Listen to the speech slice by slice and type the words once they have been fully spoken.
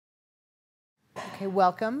Okay,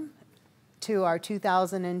 welcome to our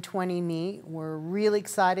 2020 meet. We're really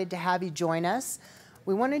excited to have you join us.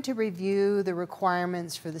 We wanted to review the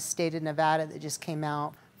requirements for the state of Nevada that just came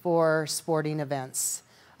out for sporting events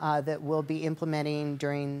that we'll be implementing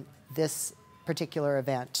during this particular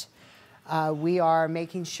event. We are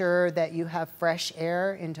making sure that you have fresh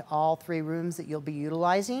air into all 3 rooms that you'll be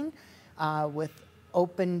utilizing with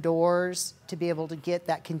open doors to be able to get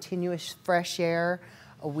that continuous fresh air.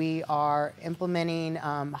 We are implementing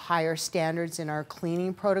higher standards in our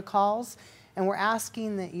cleaning protocols, and we're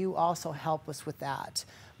asking that you also help us with that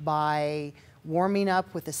by warming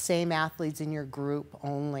up with the same athletes in your group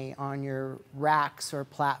only on your racks or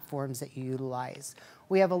platforms that you utilize.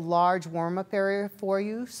 We have a large warm-up area for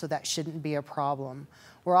you, so that shouldn't be a problem.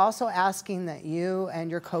 We're also asking that you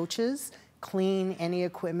and your coaches clean any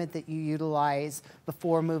equipment that you utilize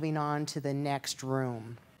before moving on to the next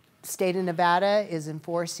room. The state of Nevada is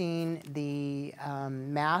enforcing the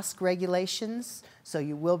mask regulations, so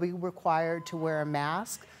you will be required to wear a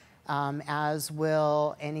mask, as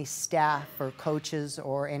will any staff or coaches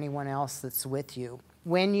or anyone else that's with you.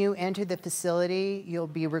 When you enter the facility, you'll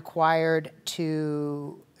be required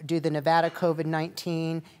to do the Nevada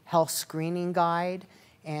COVID-19 health screening guide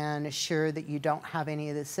and assure that you don't have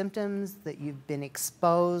any of the symptoms, that you've been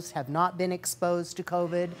exposed, have not been exposed to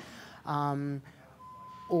COVID,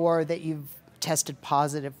 or that you've tested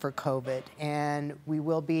positive for COVID. And we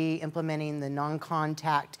will be implementing the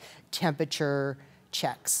non-contact temperature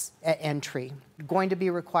checks at entry. You're going to be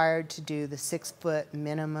required to do the 6-foot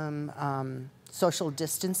minimum social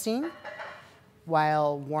distancing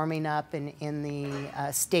while warming up in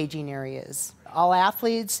the staging areas. All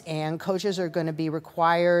athletes and coaches are going to be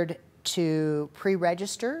required to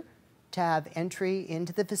pre-register to have entry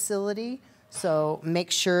into the facility. So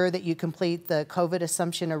make sure that you complete the COVID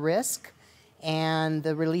assumption of risk and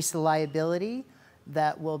the release of liability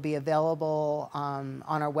that will be available on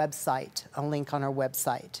our website, a link on our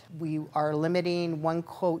website. We are limiting 1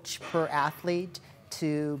 coach per athlete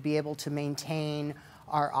to be able to maintain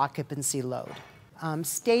our occupancy load.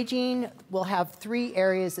 Staging will have 3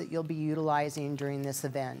 areas that you'll be utilizing during this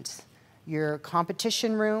event. Your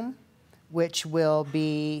competition room, which will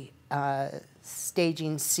be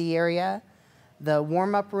staging C area, the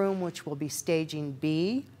warm-up room, which will be staging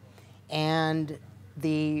B, and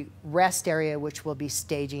the rest area, which will be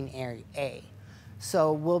staging area A.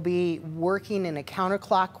 So we'll be working in a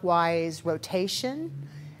counterclockwise rotation.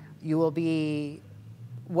 You will be,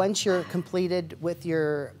 once you're completed with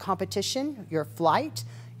your competition, your flight,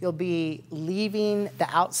 you'll be leaving the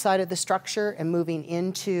outside of the structure and moving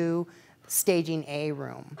into staging A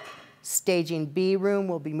room. Staging B room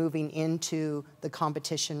will be moving into the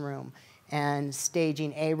competition room, and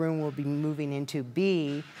staging A room will be moving into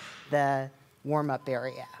B, the warm-up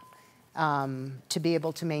area, to be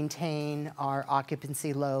able to maintain our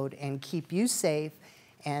occupancy load and keep you safe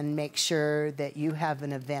and make sure that you have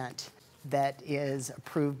an event that is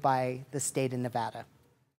approved by the state of Nevada.